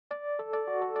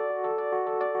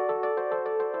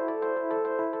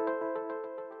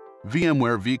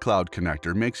VMware vCloud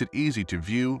Connector makes it easy to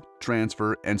view,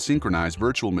 transfer, and synchronize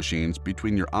virtual machines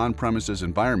between your on-premises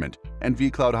environment and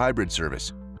vCloud hybrid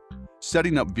service.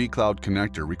 Setting up vCloud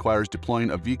Connector requires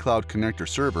deploying a vCloud Connector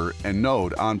server and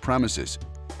node on-premises,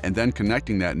 and then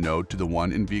connecting that node to the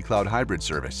one in vCloud hybrid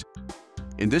service.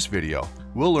 In this video,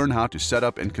 we'll learn how to set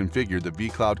up and configure the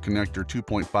vCloud Connector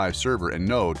 2.5 server and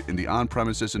node in the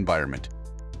on-premises environment.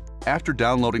 After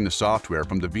downloading the software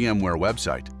from the VMware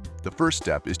website, the first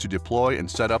step is to deploy and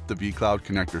set up the vCloud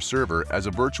Connector server as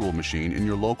a virtual machine in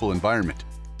your local environment.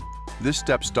 This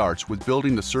step starts with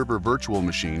building the server virtual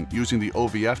machine using the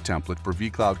OVF template for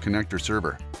vCloud Connector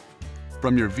server.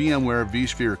 From your VMware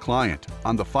vSphere client,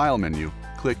 on the File menu,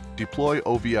 click Deploy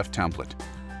OVF Template.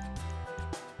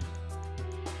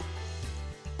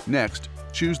 Next,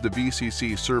 choose the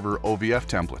VCC Server OVF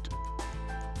template.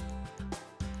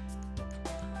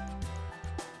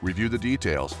 Review the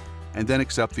details, and then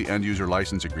accept the end-user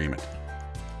license agreement.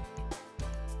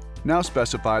 Now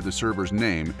specify the server's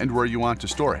name and where you want to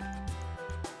store it.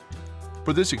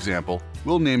 For this example,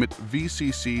 we'll name it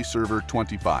VCC Server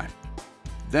 25.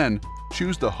 Then,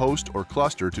 choose the host or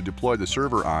cluster to deploy the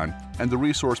server on and the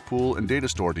resource pool and data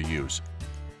store to use.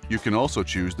 You can also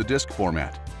choose the disk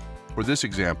format. For this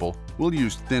example, we'll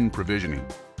use thin provisioning.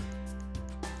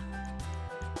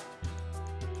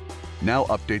 Now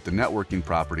update the networking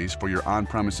properties for your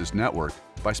on-premises network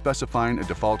by specifying a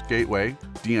default gateway,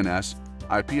 DNS,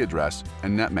 IP address,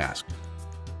 and net mask.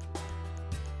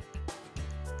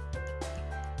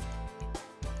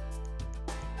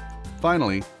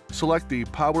 Finally, select the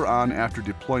Power On After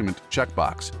Deployment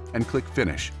checkbox and click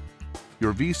Finish.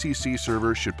 Your VCC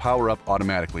server should power up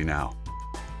automatically now.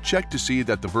 Check to see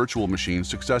that the virtual machine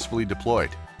successfully deployed.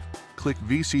 Click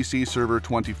VCC Server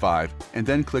 25 and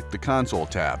then click the Console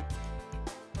tab.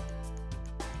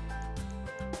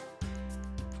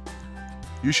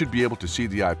 You should be able to see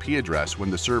the IP address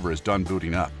when the server is done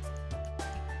booting up.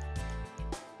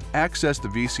 Access the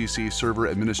VCC Server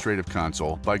Administrative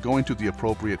Console by going to the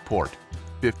appropriate port,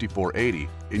 5480,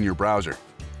 in your browser.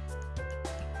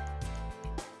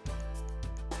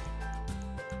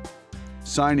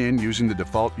 Sign in using the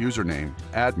default username,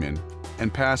 admin,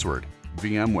 and password,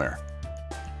 VMware.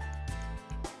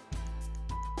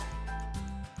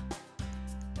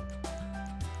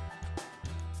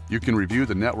 You can review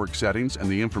the network settings and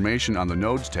the information on the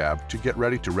Nodes tab to get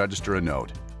ready to register a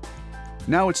node.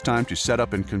 Now it's time to set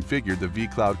up and configure the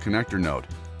vCloud Connector node,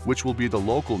 which will be the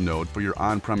local node for your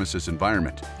on-premises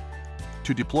environment.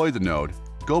 To deploy the node,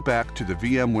 go back to the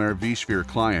VMware vSphere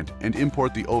client and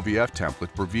import the OVF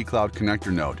template for vCloud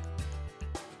Connector node.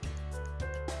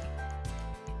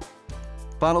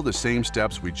 Follow the same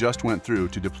steps we just went through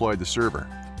to deploy the server.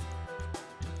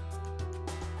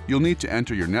 You'll need to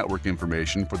enter your network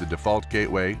information for the default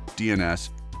gateway, DNS,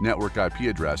 network IP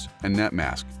address, and net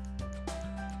mask.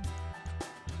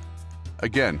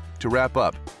 Again, to wrap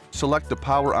up, select the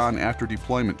Power On After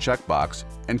Deployment checkbox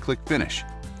and click Finish.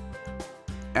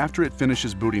 After it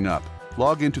finishes booting up,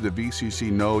 log into the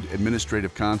VCC Node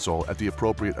Administrative Console at the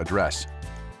appropriate address.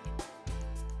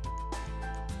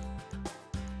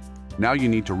 Now you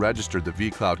need to register the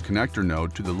vCloud Connector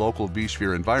node to the local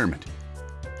vSphere environment.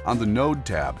 On the Node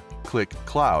tab, click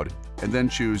Cloud and then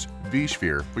choose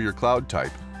vSphere for your cloud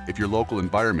type if your local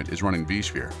environment is running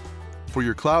vSphere. For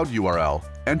your cloud URL,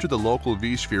 enter the local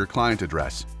vSphere client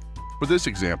address. For this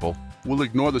example, we'll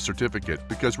ignore the certificate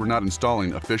because we're not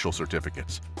installing official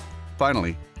certificates.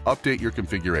 Finally, update your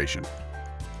configuration.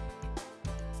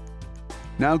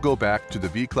 Now go back to the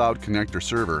vCloud Connector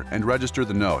server and register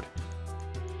the node.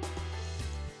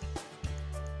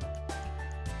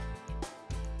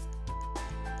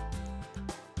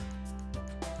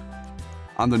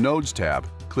 On the Nodes tab,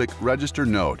 click Register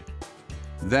Node.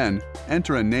 Then,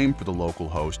 enter a name for the local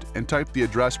host and type the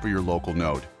address for your local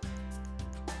node.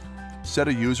 Set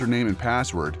a username and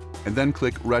password, and then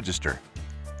click Register.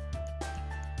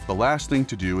 The last thing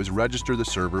to do is register the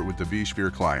server with the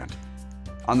vSphere client.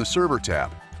 On the Server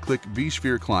tab, click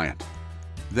vSphere Client.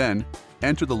 Then,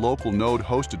 enter the local node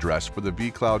host address for the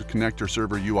vCloud Connector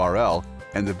server URL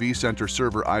and the vCenter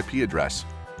server IP address.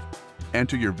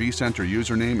 Enter your vCenter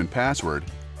username and password,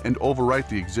 and overwrite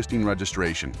the existing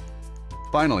registration.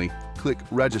 Finally, click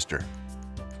Register.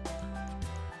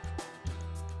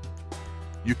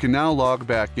 You can now log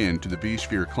back in to the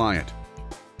vSphere client.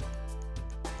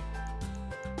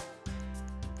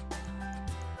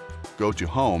 Go to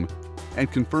Home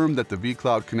and confirm that the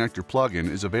vCloud Connector plugin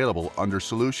is available under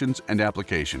Solutions and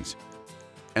Applications.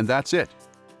 And that's it.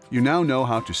 You now know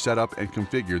how to set up and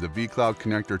configure the vCloud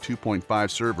Connector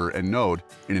 2.5 server and node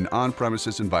in an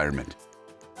on-premises environment.